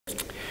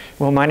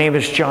Well, my name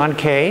is John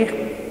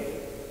Kay.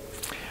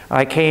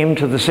 I came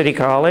to the City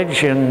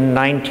College in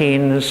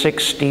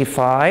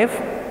 1965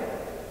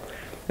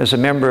 as a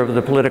member of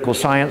the Political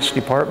Science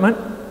Department.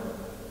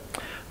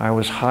 I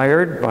was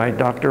hired by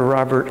Dr.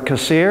 Robert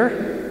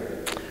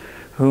Kassir,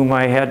 whom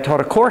I had taught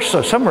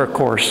a summer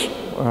course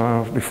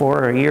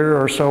before, a year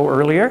or so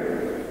earlier.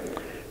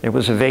 It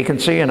was a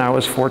vacancy and I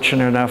was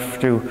fortunate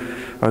enough to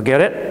get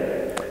it.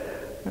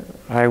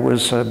 I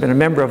was been a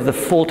member of the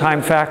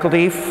full-time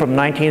faculty from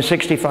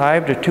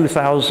 1965 to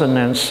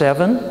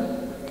 2007.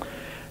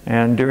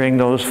 And during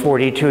those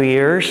 42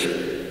 years,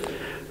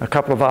 a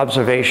couple of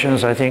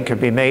observations I think could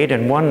be made,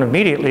 and one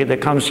immediately that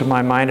comes to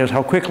my mind is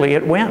how quickly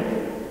it went.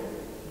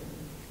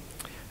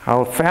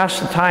 How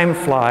fast the time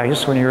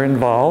flies when you're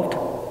involved,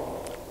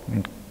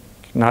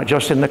 not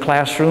just in the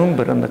classroom,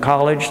 but in the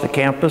college, the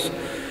campus,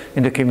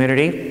 in the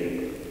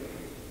community.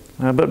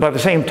 But by the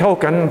same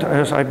token,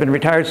 as I've been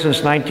retired since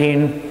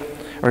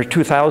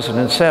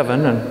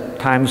 2007, and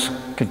time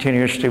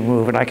continues to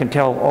move, and I can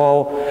tell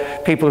all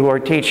people who are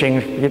teaching,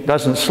 it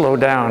doesn't slow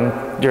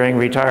down during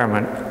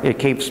retirement. It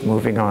keeps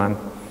moving on.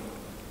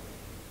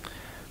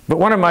 But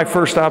one of my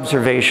first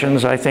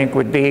observations, I think,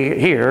 would be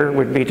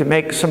to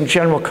make some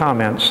general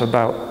comments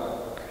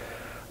about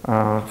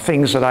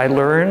things that I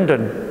learned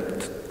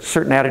and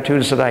certain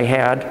attitudes that I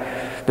had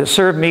that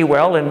served me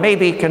well and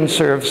maybe can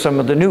serve some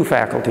of the new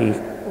faculty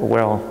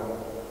well.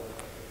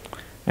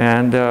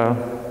 And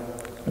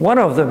one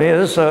of them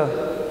is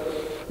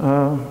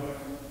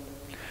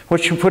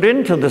what you put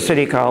into the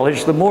City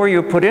College. The more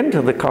you put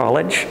into the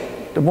college,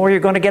 the more you're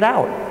going to get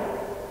out.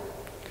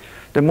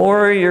 The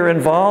more you're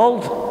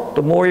involved,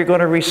 the more you're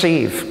going to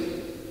receive.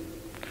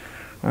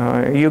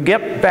 You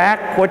get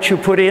back what you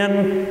put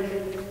in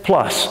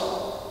plus.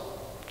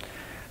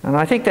 And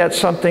I think that's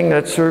something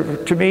that,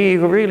 to me,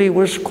 really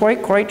was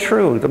quite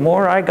true. The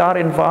more I got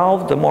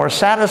involved, the more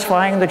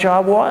satisfying the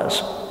job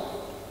was.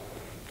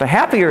 The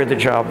happier the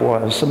job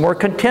was, the more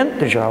content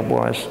the job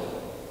was.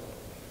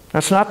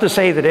 That's not to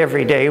say that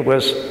every day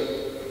was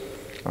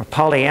a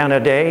Pollyanna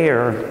day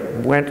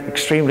or went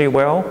extremely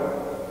well.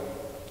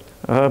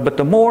 But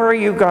the more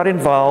you got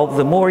involved,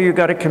 the more you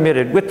got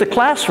committed with the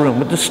classroom,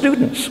 with the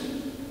students,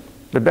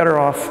 the better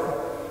off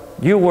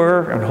you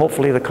were and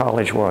hopefully the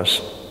college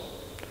was.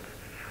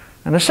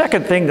 And the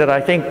second thing that I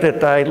think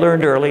that I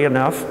learned early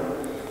enough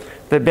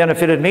that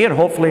benefited me and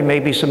hopefully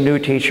maybe some new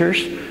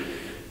teachers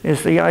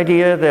is the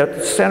idea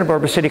that Santa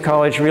Barbara City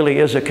College really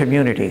is a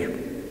community.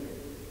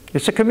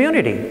 It's a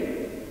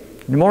community.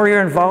 The more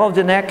you're involved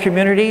in that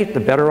community, the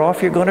better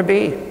off you're going to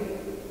be.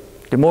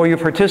 The more you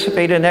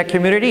participate in that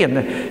community, and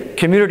the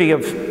community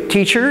of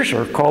teachers,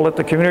 or call it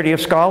the community of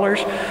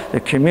scholars,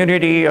 the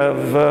community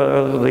of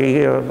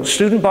the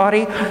student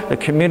body, the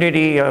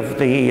community of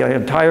the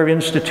entire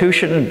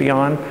institution and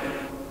beyond,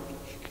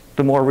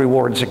 the more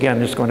rewards,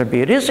 again, is going to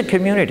be. It is a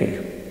community.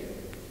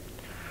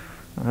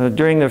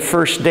 During the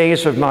first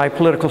days of my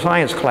political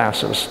science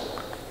classes,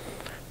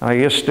 I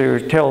used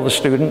to tell the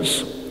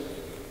students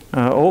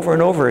over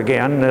and over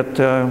again that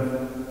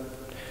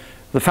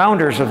the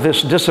founders of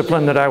this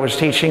discipline that I was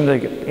teaching,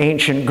 the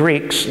ancient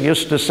Greeks,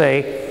 used to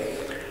say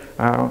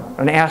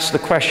and ask the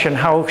question,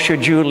 how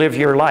should you live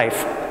your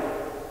life?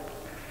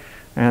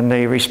 And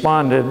they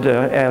responded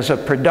as a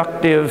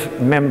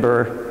productive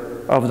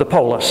member of the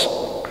polis,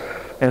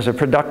 as a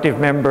productive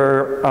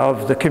member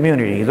of the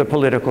community, the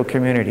political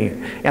community.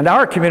 And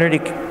our community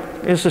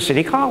is the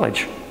City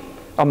College,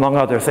 among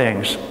other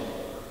things.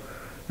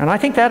 And I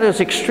think that is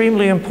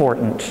extremely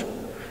important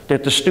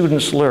that the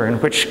students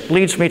learn, which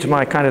leads me to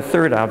my kind of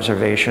third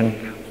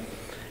observation,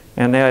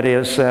 and that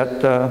is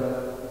that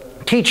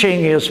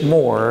teaching is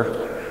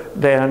more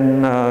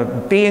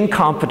than being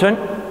competent.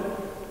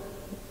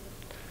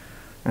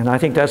 And I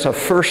think that's a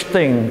first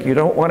thing. You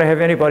don't want to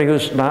have anybody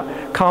who's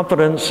not.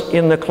 Competence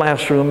in the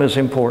classroom is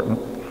important.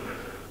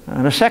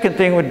 And a second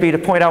thing would be to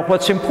point out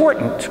what's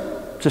important,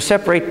 to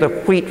separate the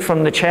wheat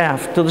from the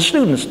chaff to the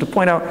students, to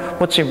point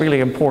out what's really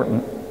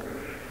important.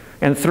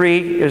 And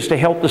three is to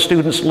help the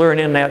students learn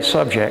in that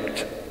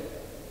subject.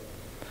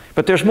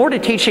 But there's more to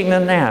teaching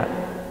than that.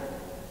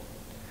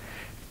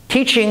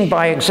 Teaching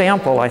by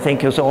example, I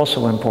think, is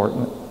also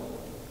important.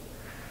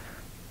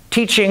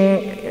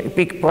 Teaching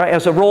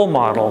as a role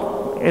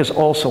model is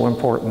also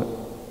important.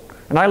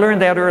 And I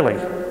learned that early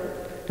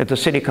at the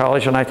City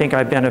College, and I think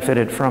I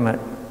benefited from it.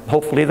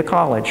 Hopefully the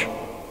college.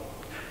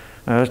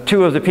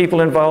 Two of the people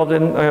involved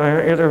in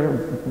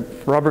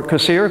Robert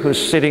Kassir,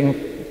 who's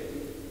sitting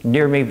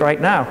near me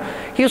right now,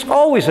 he's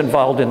always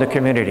involved in the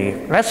community.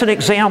 That's an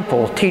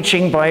example,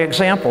 teaching by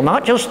example,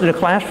 not just in the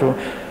classroom.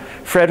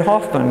 Fred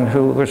Hoffman,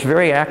 who was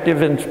very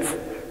active in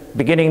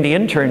beginning the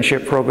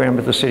internship program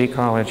at the City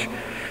College,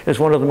 is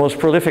one of the most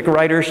prolific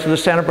writers to the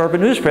Santa Barbara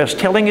News Press,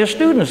 telling his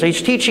students,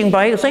 he's teaching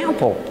by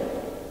example,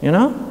 you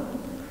know?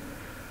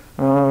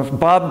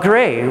 Bob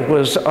Gray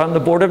was on the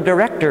board of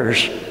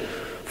directors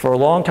for a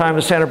long time at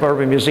the Santa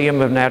Barbara Museum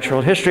of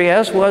Natural History,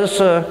 as was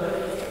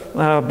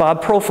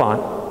Bob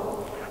Profont,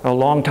 a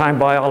long-time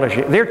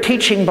biology. They're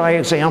teaching by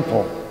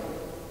example.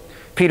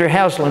 Peter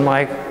Haslam,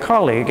 my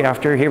colleague,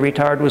 after he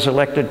retired, was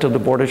elected to the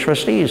Board of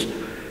Trustees,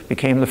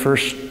 became the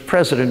first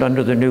president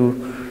under the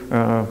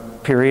new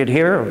period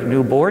here, of the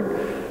new board,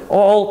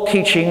 all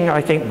teaching,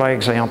 I think, by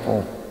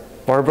example.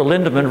 Barbara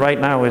Lindeman right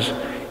now is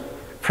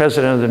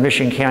president of the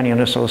Mission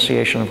Canyon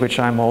Association, of which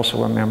I'm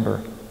also a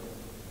member.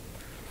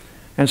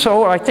 And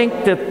so I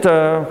think that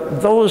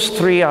those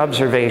three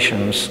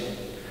observations,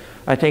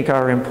 I think,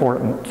 are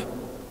important.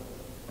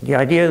 The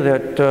idea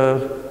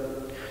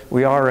that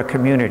we are a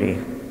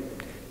community,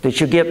 that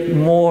you get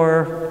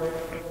more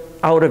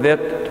out of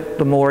it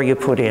the more you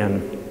put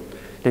in.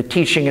 That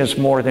teaching is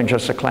more than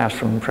just a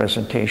classroom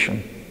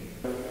presentation.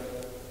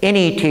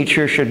 Any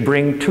teacher should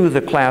bring to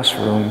the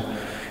classroom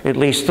at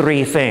least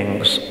three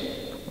things.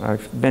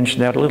 I've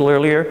mentioned that a little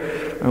earlier.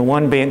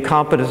 One being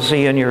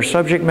competency in your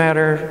subject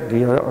matter,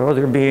 the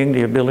other being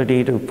the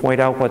ability to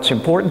point out what's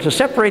important, to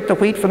separate the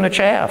wheat from the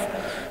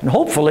chaff, and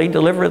hopefully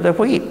deliver the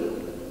wheat,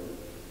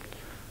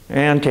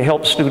 and to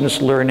help students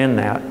learn in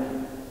that.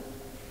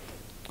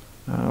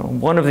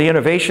 One of the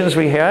innovations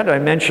we had, I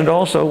mentioned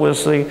also,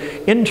 was the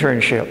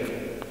internship.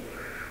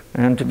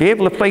 And to be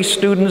able to place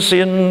students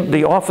in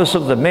the office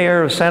of the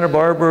mayor of Santa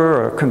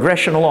Barbara, or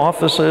congressional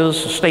offices,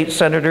 state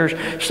senators,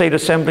 state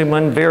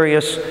assemblymen,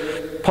 various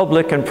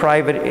public and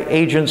private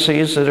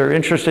agencies that are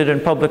interested in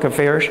public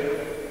affairs.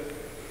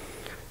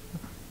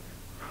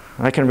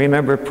 I can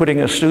remember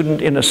putting a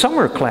student in a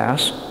summer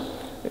class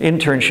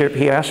internship,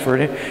 he asked for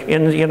it,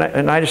 in the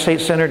United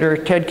States Senator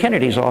Ted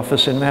Kennedy's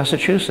office in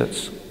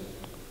Massachusetts.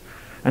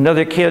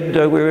 Another kid,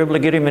 we were able to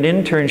get him an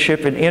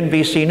internship in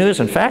NBC News.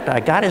 In fact, I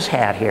got his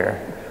hat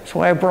here. That's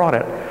why I brought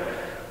it.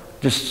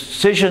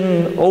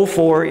 Decision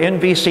 04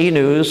 NBC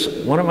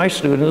News, one of my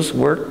students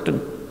worked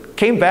and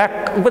came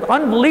back with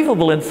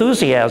unbelievable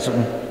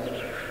enthusiasm,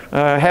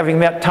 having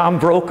met Tom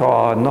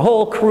Brokaw and the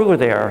whole crew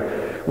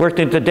there, worked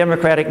at the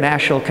Democratic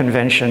National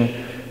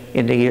Convention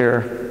in the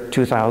year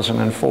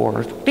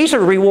 2004. These are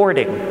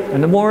rewarding,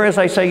 and the more, as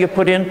I say, you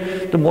put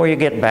in, the more you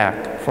get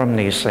back from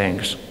these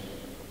things.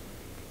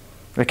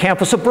 The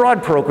campus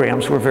abroad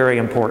programs were very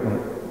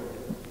important.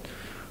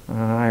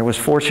 I was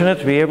fortunate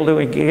to be able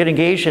to get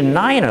engaged in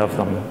 9 of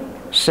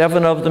them,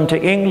 7 of them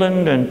to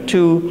England and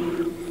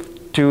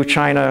 2 to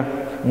China,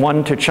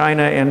 1 to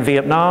China and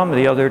Vietnam,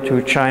 the other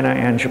to China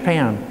and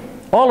Japan.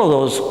 All of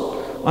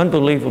those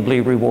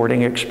unbelievably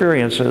rewarding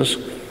experiences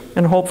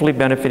and hopefully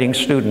benefiting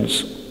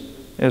students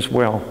as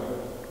well.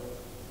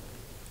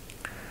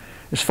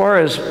 As far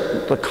as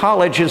the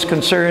college is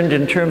concerned,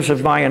 in terms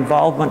of my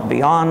involvement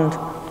beyond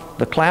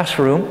the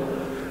classroom,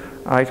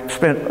 I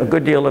spent a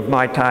good deal of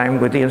my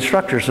time with the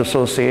Instructors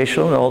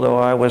Association, although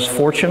I was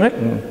fortunate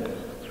and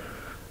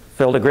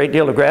felt a great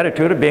deal of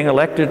gratitude of being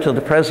elected to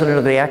the President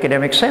of the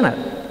Academic Senate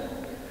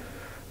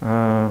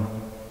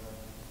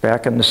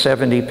back in the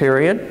 '70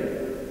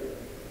 period.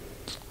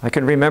 I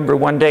can remember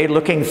one day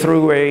looking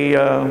through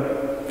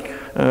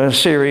a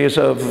series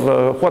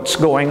of what's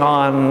going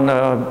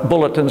on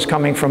bulletins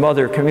coming from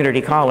other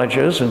community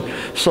colleges, and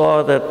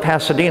saw that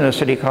Pasadena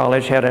City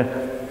College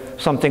had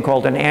something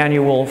called an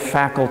annual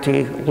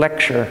faculty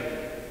lecture.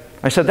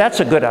 I said, that's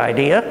a good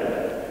idea.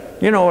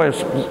 You know, as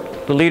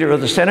the leader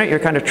of the Senate, you're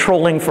kind of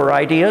trolling for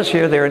ideas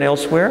here, there, and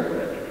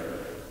elsewhere.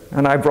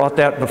 And I brought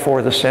that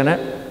before the Senate.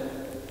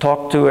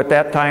 Talked to, at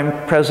that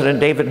time, President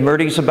David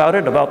Mertes about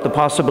it, about the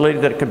possibility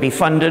that it could be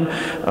funded,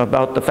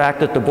 about the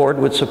fact that the board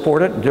would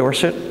support it,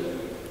 endorse it.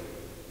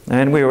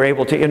 And we were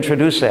able to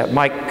introduce that.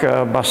 Mike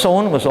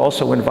Basson was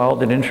also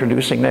involved in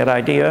introducing that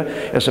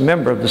idea as a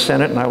member of the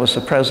Senate, and I was the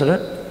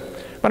president.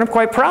 But I'm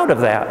quite proud of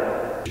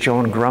that.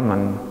 Joan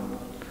Grumman,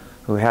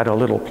 who had a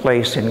little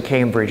place in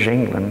Cambridge,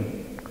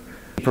 England,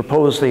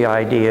 proposed the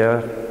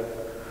idea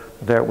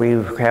that we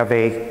have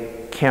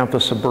a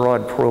campus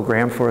abroad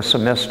program for a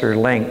semester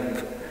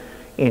length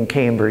in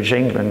Cambridge,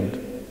 England.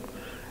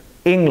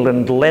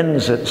 England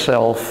lends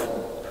itself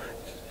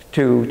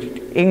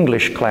to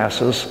English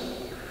classes,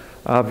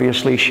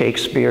 obviously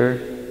Shakespeare,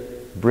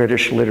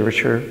 British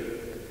literature,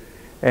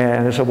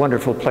 and it's a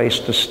wonderful place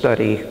to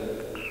study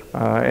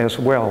as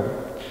well.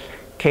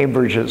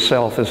 Cambridge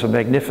itself is a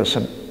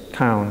magnificent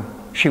town.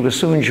 She was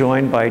soon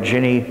joined by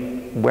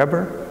Ginny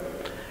Weber,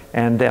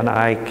 and then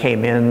I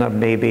came in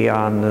maybe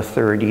on the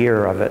 3rd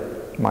year of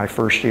it, my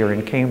first year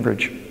in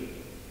Cambridge.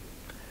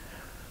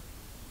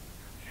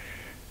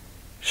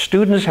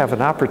 Students have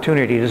an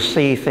opportunity to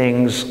see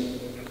things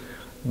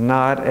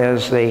not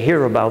as they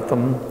hear about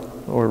them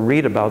or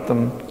read about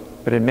them,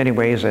 but in many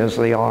ways as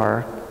they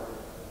are.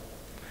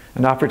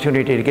 An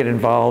opportunity to get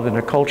involved in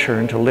a culture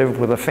and to live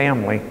with a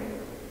family.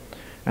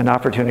 An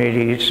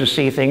opportunity to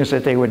see things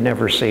that they would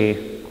never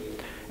see.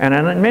 And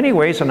in many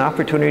ways, an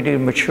opportunity to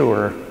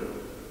mature.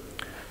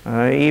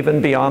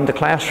 Even beyond the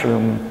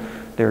classroom,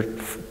 they're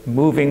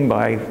moving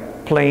by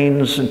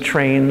planes and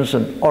trains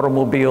and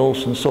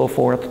automobiles and so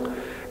forth,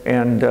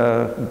 and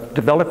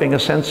developing a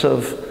sense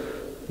of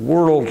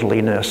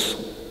worldliness,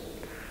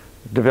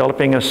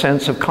 developing a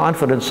sense of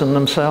confidence in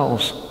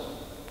themselves.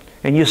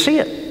 And you see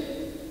it.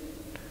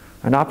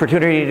 An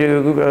opportunity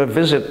to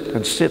visit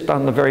and sit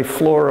on the very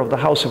floor of the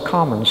House of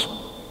Commons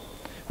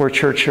where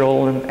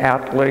Churchill and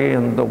Attlee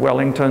and the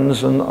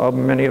Wellingtons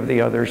and many of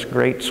the others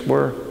greats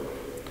were.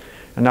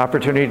 An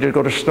opportunity to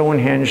go to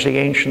Stonehenge, the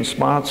ancient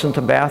spots, and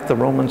to Bath, the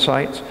Roman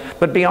sites.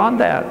 But beyond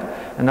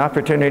that, an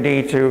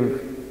opportunity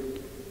to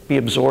be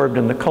absorbed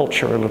in the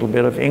culture a little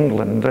bit of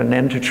England, and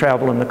then to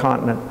travel in the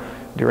continent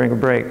during a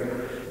break.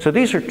 So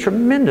these are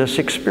tremendous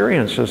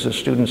experiences that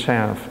students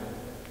have.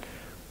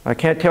 I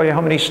can't tell you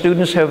how many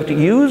students have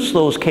used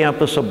those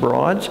campus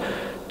abroads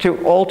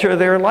to alter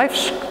their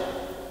life's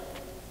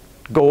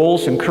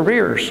goals and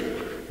careers.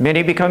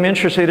 Many become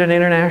interested in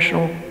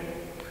international.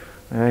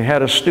 I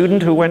had a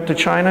student who went to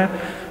China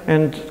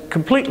and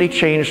completely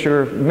changed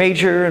her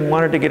major and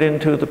wanted to get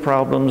into the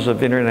problems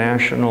of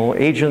international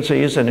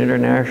agencies and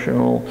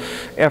international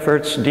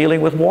efforts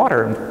dealing with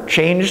water.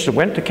 Changed,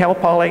 went to Cal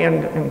Poly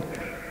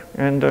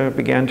and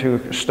began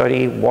to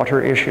study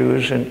water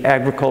issues and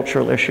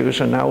agricultural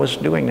issues, and now is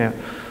doing that.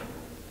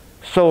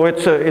 So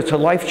it's a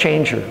life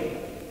changer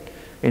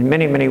in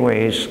many, many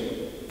ways,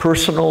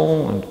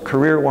 personal and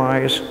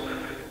career-wise,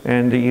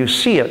 and you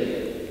see it.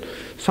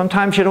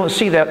 Sometimes you don't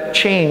see that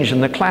change in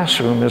the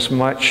classroom as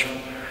much,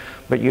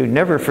 but you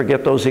never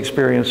forget those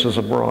experiences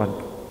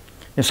abroad.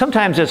 And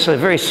sometimes it's the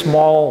very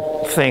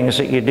small things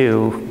that you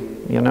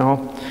do, you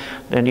know,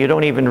 and you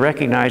don't even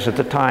recognize at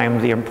the time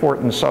the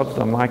importance of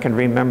them. I can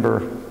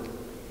remember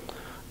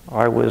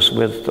I was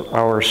with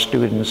our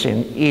students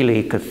in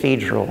Ely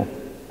Cathedral,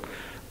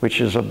 which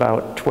is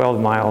about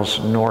 12 miles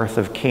north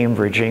of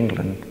Cambridge,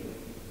 England.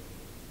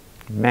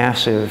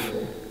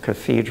 Massive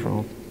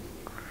cathedral.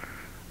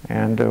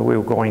 And we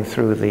were going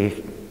through the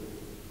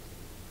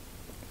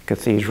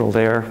cathedral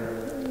there,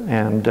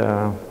 and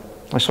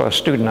I saw a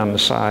student on the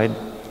side.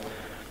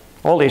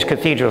 All these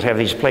cathedrals have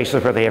these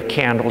places where they have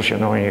candles, you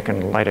know, and you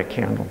can light a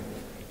candle.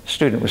 The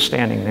student was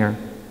standing there.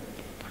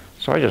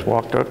 So I just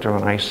walked up to him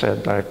and I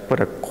said, I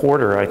put a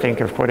quarter, I think,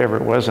 of whatever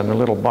it was in a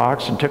little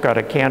box and took out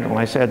a candle and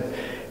I said,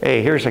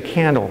 hey, here's a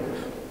candle.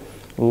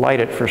 Light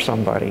it for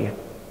somebody.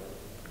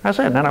 That's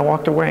it, and then I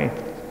walked away.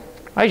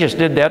 I just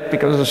did that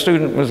because the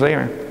student was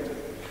there.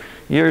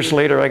 Years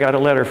later, I got a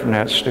letter from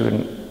that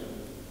student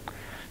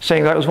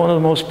saying that was one of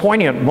the most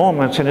poignant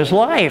moments in his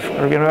life.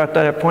 Or, you know, at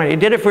that point, he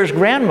did it for his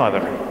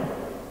grandmother.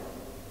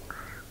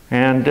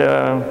 And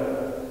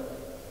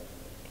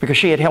because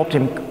she had helped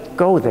him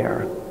go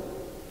there.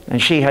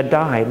 And she had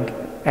died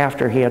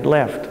after he had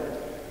left.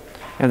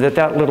 And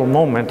that little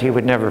moment he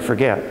would never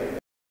forget.